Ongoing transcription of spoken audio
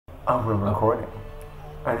Oh, we're recording.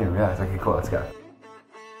 I didn't even realize. Okay, cool, let's go.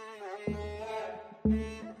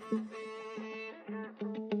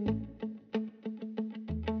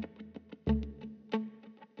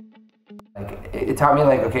 Like, it taught me,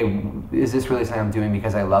 like, okay, is this really something I'm doing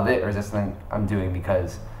because I love it, or is this something I'm doing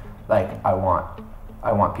because, like, I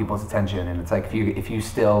want people's attention? And it's like, if you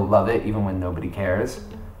still love it, even when nobody cares,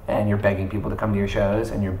 and you're begging people to come to your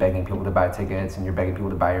shows, and you're begging people to buy tickets, and you're begging people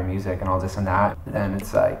to buy your music, and all this and that, then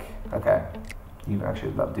it's like, okay, you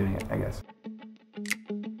actually love doing it, I guess.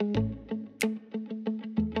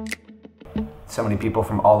 So many people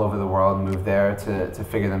from all over the world move there to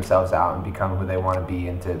figure themselves out and become who they want to be,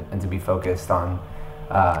 and to be focused on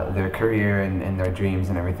their career and their dreams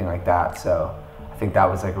and everything like that. So I think that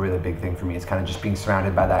was like a really big thing for me. It's kind of just being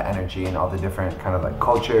surrounded by that energy and all the different kind of like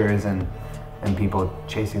cultures and people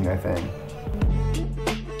chasing their thing.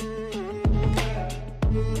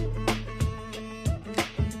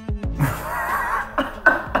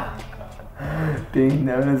 Being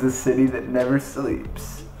known as a city that never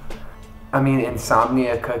sleeps. I mean,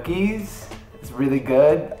 insomnia cookies is really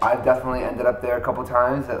good. I've definitely ended up there a couple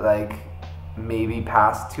times at like maybe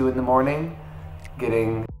past 2 in the morning,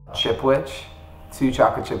 getting Chipwich, 2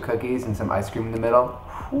 chocolate chip cookies and some ice cream in the middle.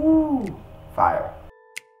 Whoo, fire.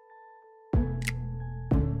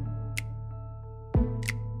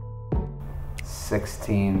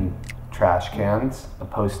 "16 trash cans, a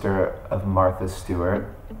poster of Martha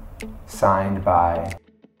Stewart, signed by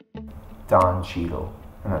Don Cheadle,"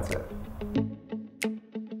 and that's it.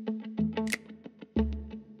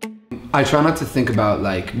 I try not to think about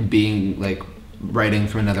like being like writing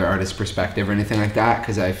from another artist's perspective or anything like that,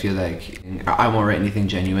 because I feel like I won't write anything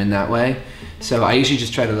genuine that way. So I usually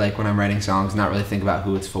just try to, like, when I'm writing songs, not really think about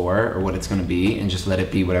who it's for or what it's going to be, and just let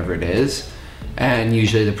it be whatever it is. And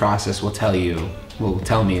usually the process will tell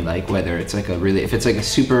me like whether it's like if it's like a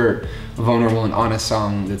super vulnerable and honest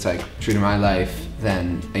song that's like true to my life,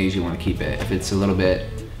 then I usually want to keep it. If it's a little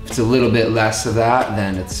bit less of that,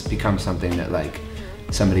 then it's become something that like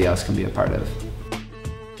somebody else can be a part of.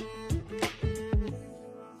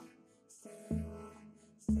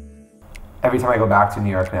 Every time I go back to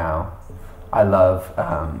New York now, I love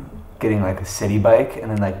getting like a city bike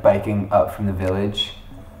and then like biking up from the Village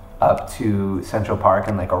up to Central Park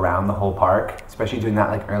and like around the whole park, especially doing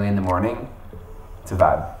that like early in the morning. It's a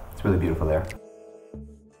vibe. It's really beautiful there.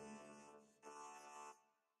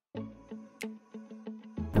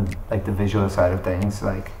 Like the visual side of things,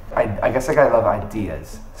 like I guess like I love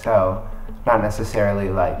ideas, so not necessarily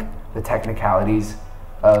like the technicalities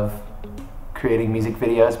of creating music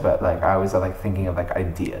videos, but like I always like thinking of like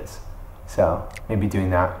ideas. So maybe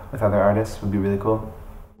doing that with other artists would be really cool.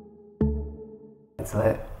 It's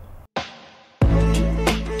lit.